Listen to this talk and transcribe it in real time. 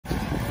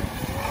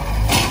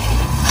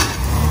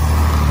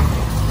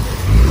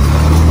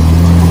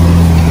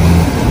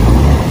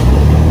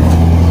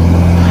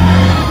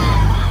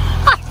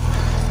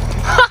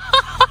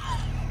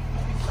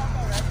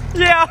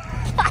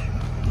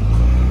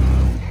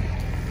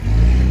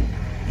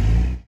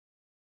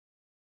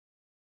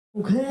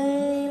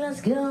Okay, let's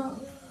go.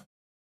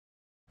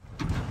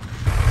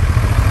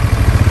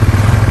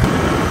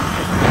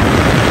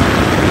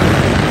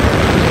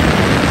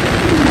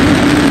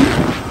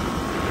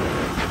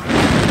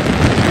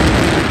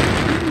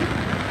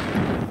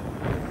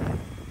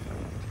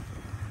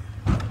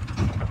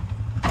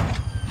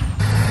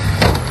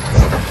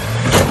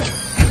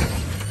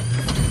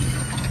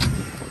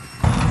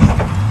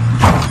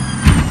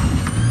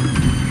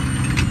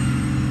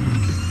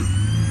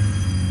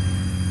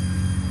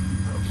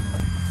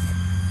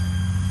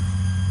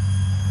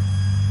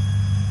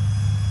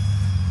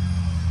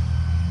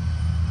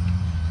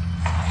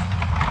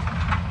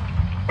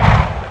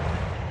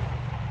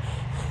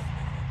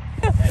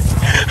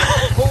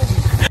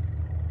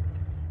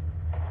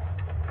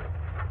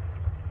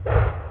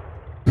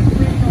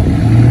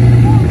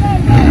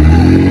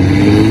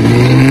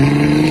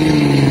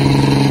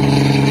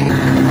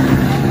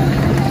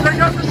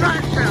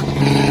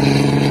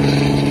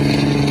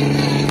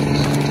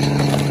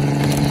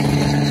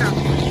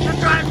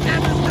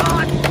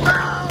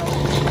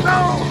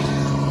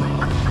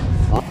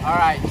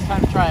 Alright, it's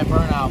time to try a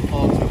burnout,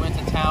 folks. We went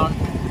to town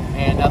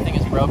and nothing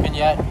is broken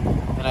yet,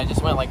 and I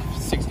just went like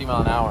 60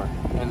 miles an hour,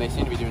 and they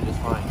seem to be doing just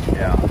fine.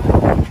 Yeah.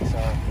 So,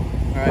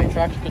 alright,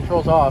 traction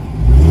control's off.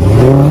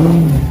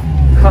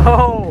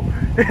 Oh,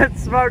 it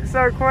smoked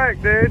so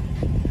quick, dude.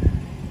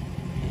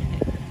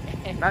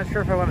 Not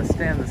sure if I want to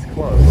stand this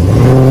close.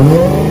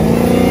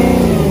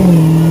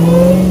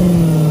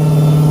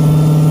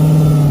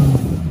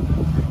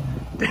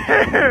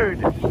 Dude!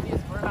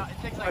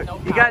 It takes like no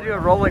power. You gotta do a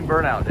rolling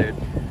burnout, dude.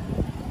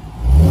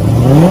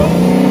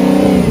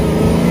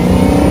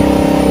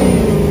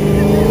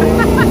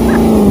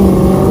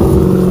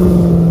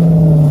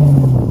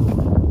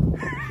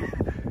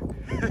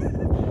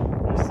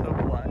 You're so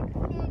black.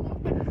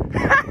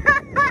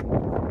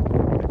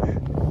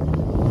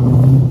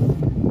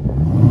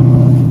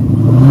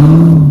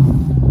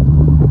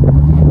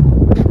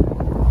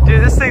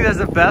 Dude, this thing does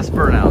the best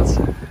burnouts.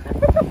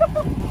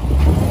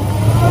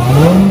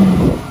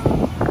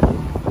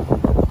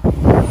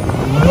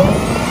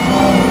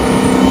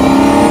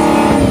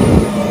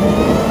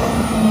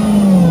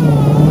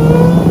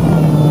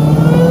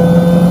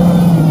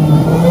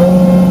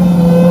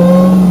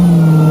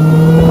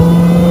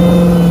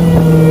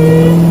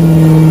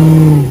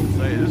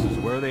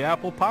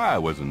 Apple pie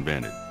was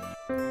invented.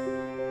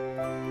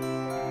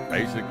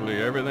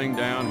 Basically, everything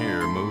down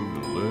here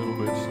moves a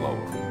little bit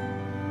slower.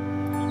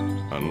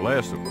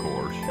 Unless, of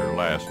course, your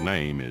last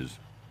name is...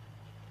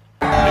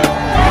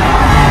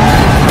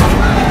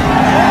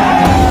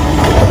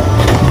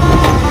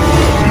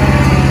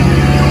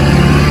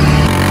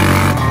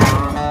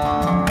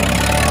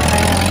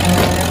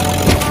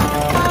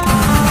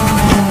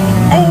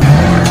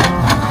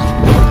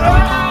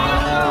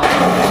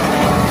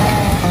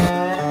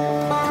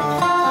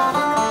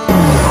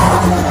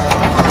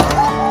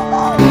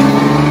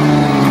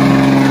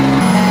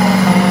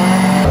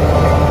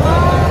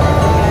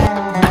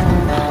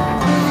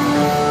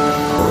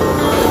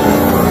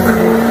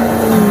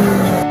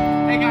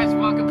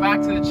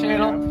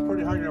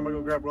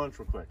 Grab lunch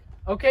real quick.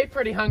 Okay,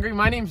 pretty hungry.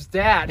 My name's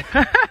Dad.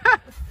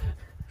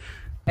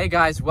 Hey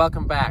guys,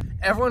 welcome back.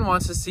 Everyone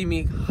wants to see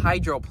me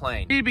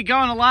hydroplane. You need to be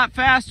going a lot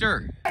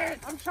faster.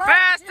 I'm trying.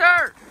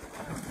 Faster!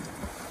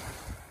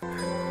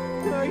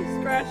 Oh, he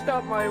scratched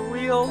up my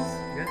wheels.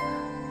 Good.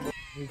 Where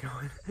you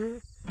going?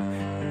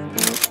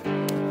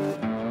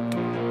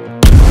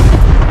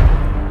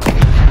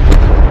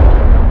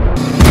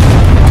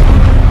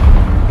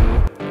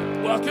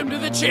 Welcome to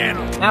the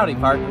channel. Howdy,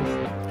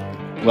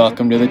 partners.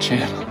 Welcome to the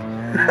channel.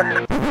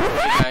 Hey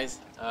guys,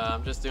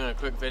 I'm just doing a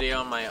quick video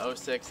on my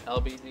 06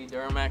 LBZ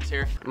Duramax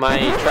here. My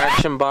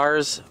traction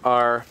bars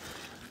are,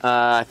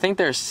 I think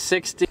they're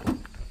 60.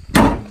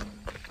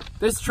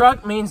 This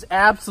truck means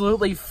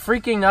absolutely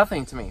freaking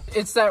nothing to me.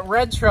 It's that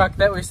red truck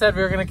that we said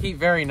we were gonna keep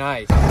very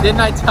nice. Didn't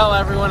I tell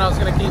everyone I was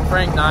gonna keep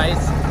Frank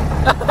nice?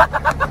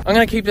 I'm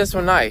gonna keep this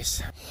one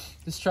nice.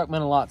 This truck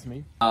meant a lot to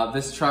me.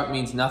 This truck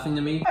means nothing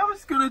to me. I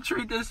was gonna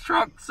treat this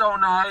truck so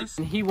nice.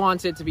 And he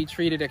wants it to be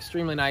treated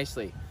extremely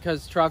nicely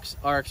because trucks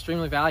are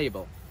extremely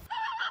valuable.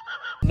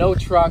 No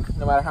truck,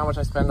 no matter how much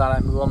I spend on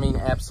it, will mean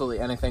absolutely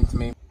anything to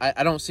me.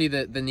 I don't see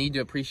the need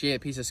to appreciate a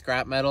piece of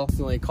scrap metal.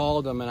 So I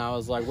called him and I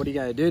was like, what are you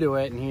gonna do to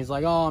it? And he's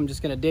like, oh, I'm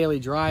just gonna daily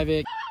drive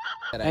it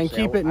and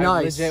keep it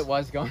nice. I legit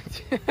was going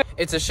to.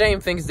 It's a shame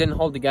things didn't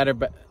hold together,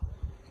 but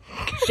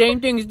shame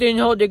things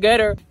didn't hold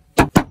together.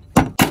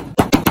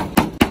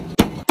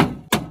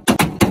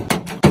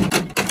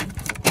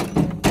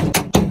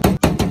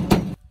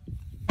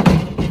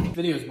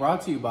 Video is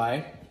brought to you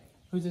by,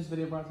 who's this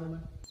video brought to you by?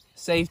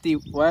 Safety,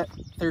 what?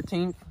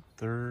 13th?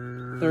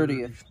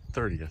 30th.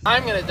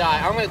 I'm gonna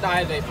die. I'm gonna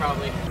die today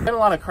probably. I had a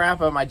lot of crap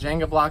about my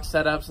Jenga block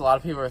setups. A lot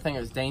of people are thinking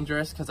it was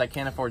dangerous because I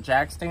can't afford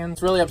jack stands.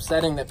 It's really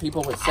upsetting that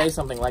people would say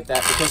something like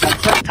that because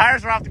I'm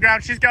Tires are off the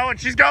ground. She's going.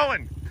 She's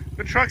going.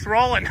 The truck's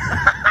rolling.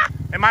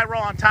 It might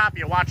roll on top of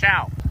you. Watch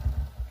out.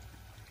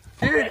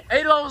 Dude,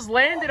 Alo's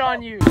landed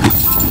on you.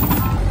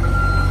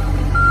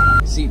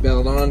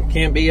 seatbelt on.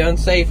 Can't be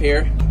unsafe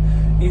here.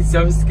 He's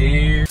so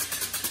scared.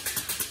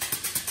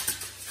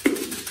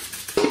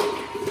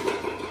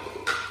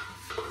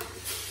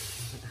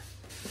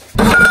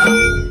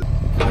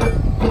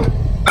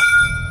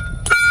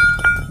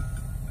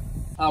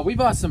 We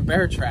bought some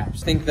bear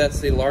traps. I think that's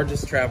the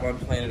largest trap on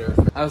planet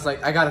Earth. I was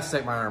like, I gotta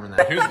stick my arm in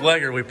that. Whose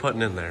leg are we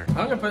putting in there?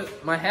 I'm gonna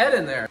put my head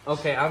in there.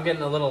 Okay, I'm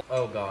getting a little,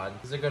 oh God.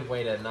 This is a good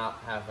way to not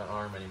have an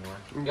arm anymore.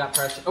 You got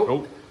pressure.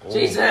 Oh,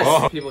 Jesus.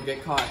 Oh. People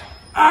get caught.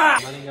 Ah!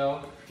 Letting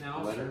go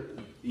now. Let her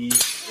be.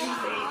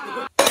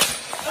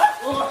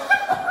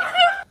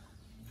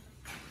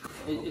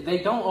 They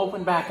don't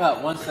open back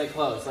up once they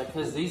close, like,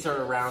 cause these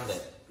are around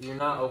it. You're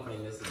not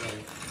opening this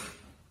again.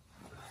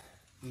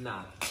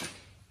 Nah.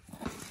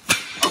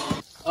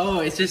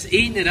 Oh, it's just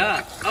eating it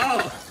up. Oh.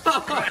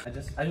 I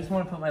just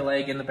want to put my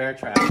leg in the bear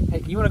trap.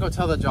 Hey, you want to go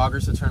tell the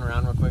joggers to turn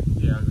around real quick?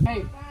 Yeah.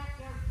 Hey.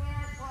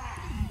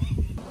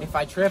 If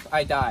I trip,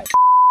 I die.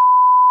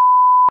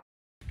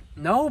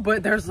 No,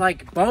 but there's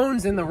like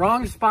bones in the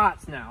wrong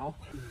spots now.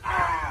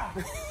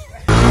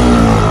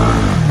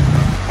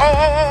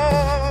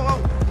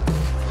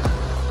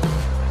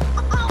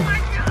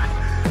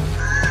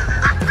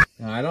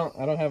 No, I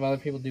don't have other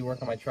people do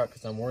work on my truck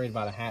because I'm worried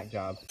about a hack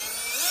job.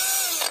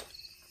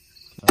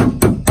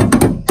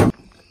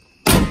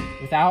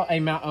 Without a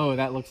mount, oh,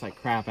 that looks like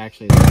crap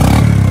actually.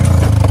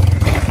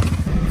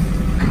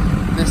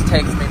 This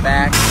takes me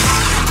back.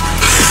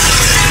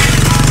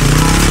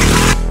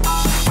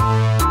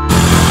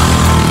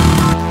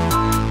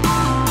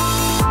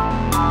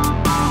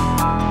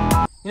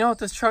 You know what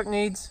this truck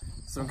needs?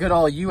 Some good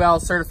old UL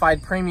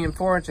certified premium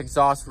 4-inch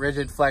exhaust,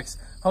 rigid flex,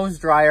 hose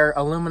dryer,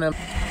 aluminum.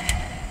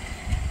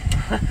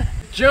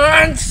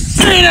 John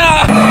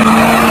Cena!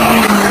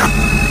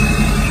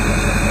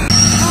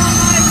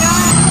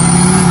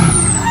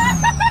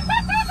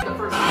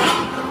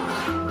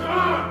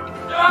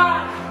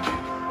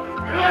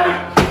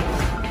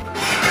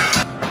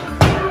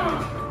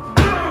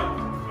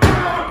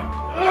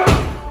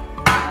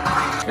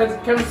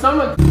 Can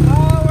someone?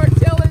 Oh, we're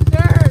tilling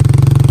dirt!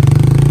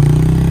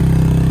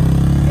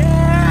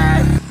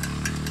 Yes!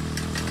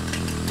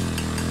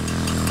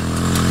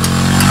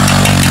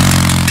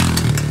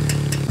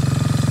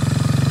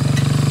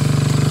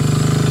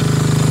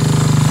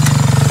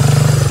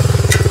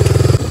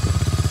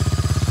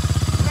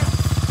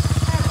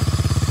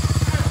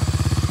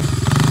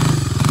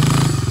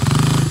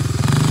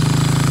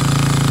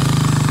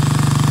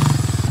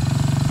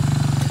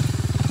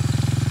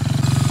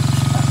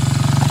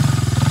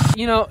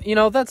 You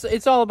know,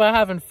 it's all about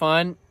having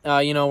fun.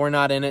 You know, we're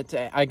not in it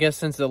to, I guess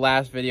since the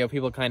last video,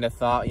 people kind of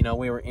thought, you know,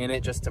 we were in it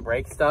just to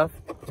break stuff.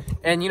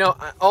 And, you know,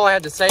 all I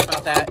had to say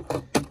about that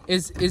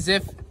is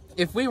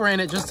if we were in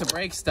it just to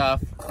break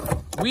stuff,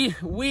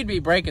 we'd be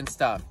breaking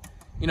stuff.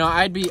 You know,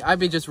 I'd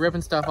be just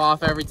ripping stuff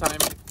off every time.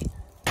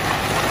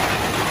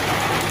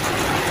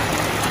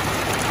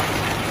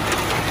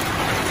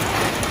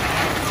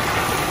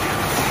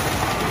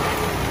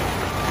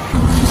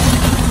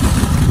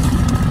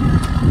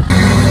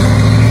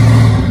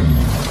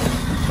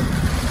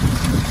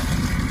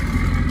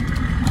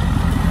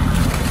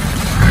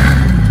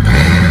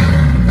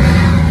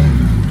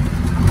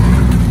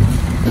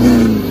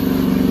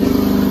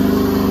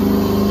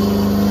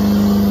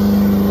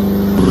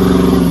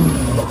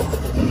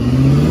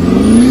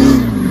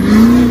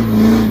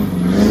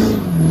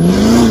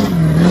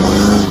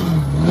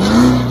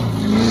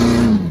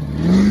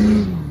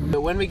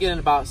 We get in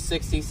about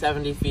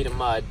 60-70 feet of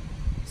mud,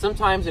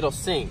 sometimes it'll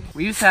sink.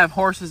 We used to have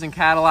horses and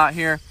cattle out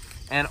here,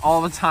 and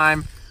all the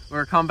time we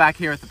would come back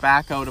here with the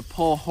backhoe to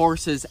pull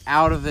horses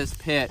out of this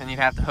pit, and you'd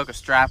have to hook a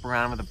strap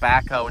around with a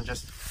backhoe and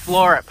just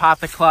floor it, pop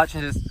the clutch,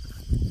 and just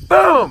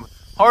boom,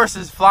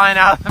 horses flying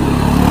out of the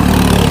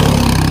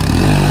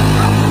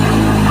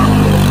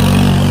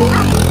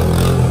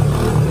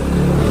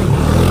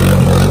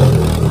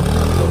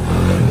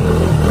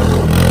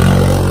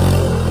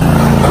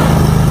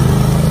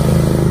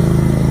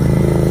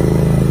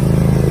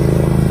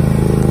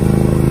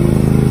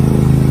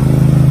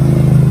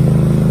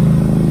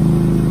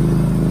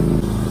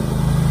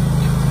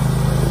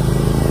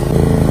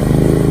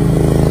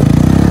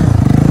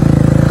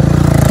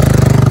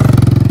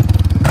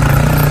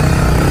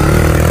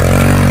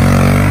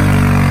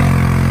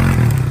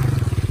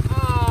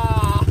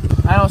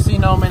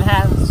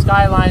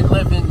Skyline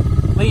living,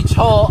 leech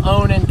hole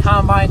owning,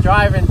 combine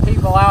driving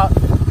people out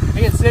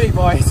being city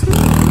boys.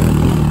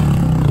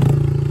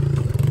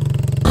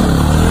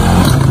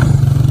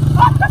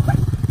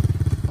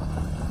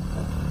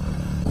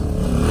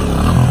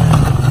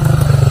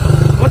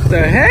 What the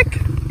heck?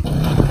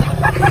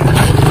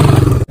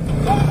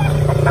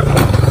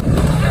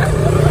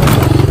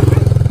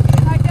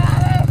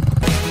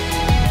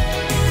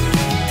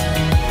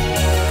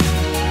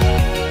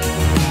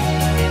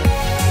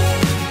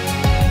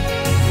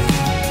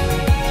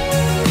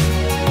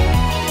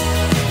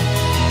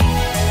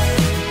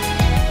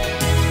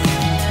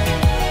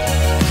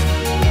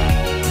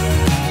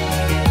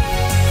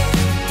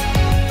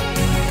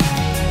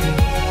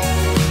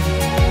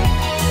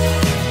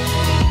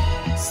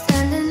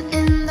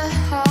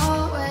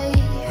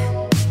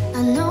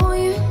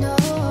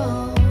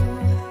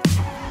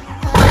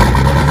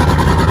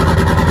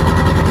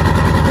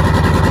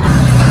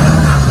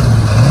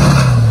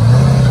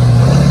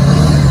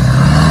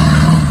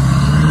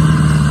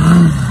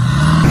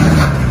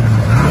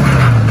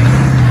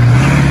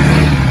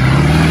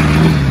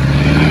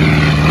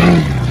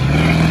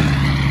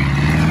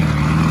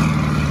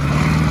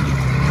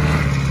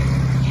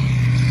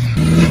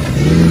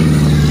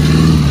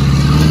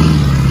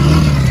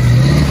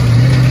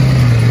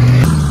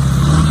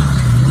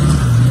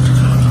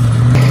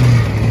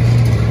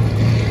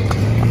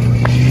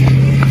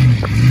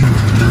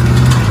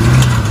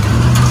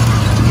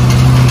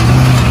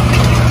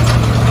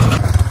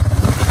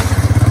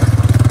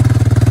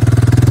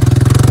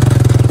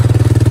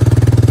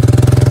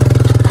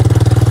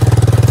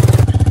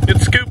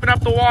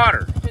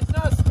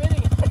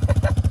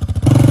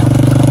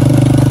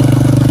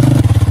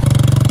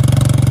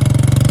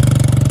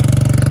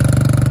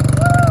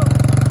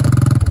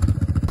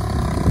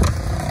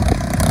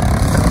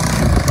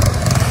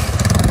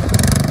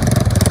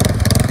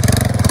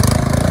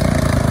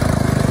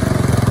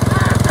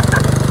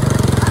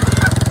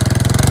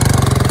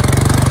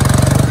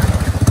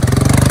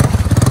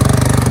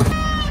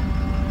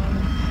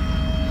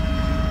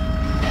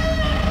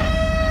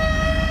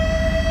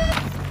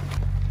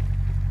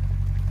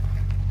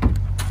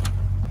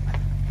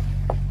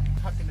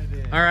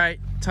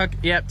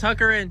 tuck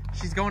her in.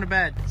 She's going to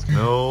bed.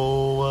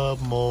 No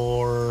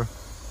more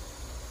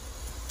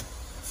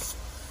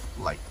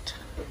light.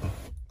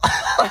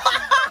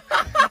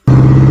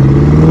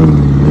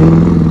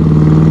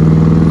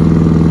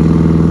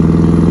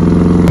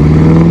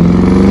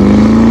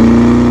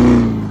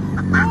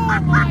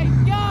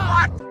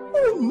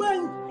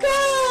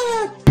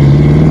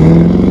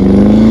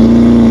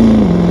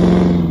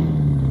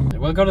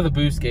 We'll go to the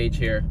boost gauge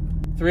here.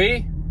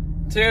 3,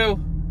 2,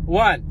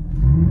 1.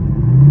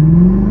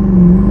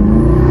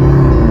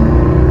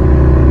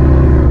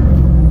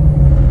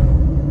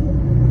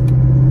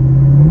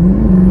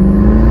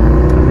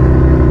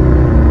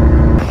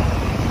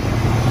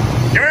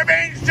 Give her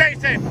beans,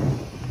 Jason!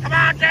 Come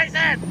on,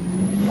 Jason!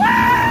 Woo!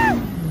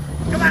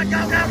 Come on, go,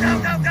 go, go,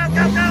 go, go,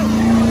 go, go!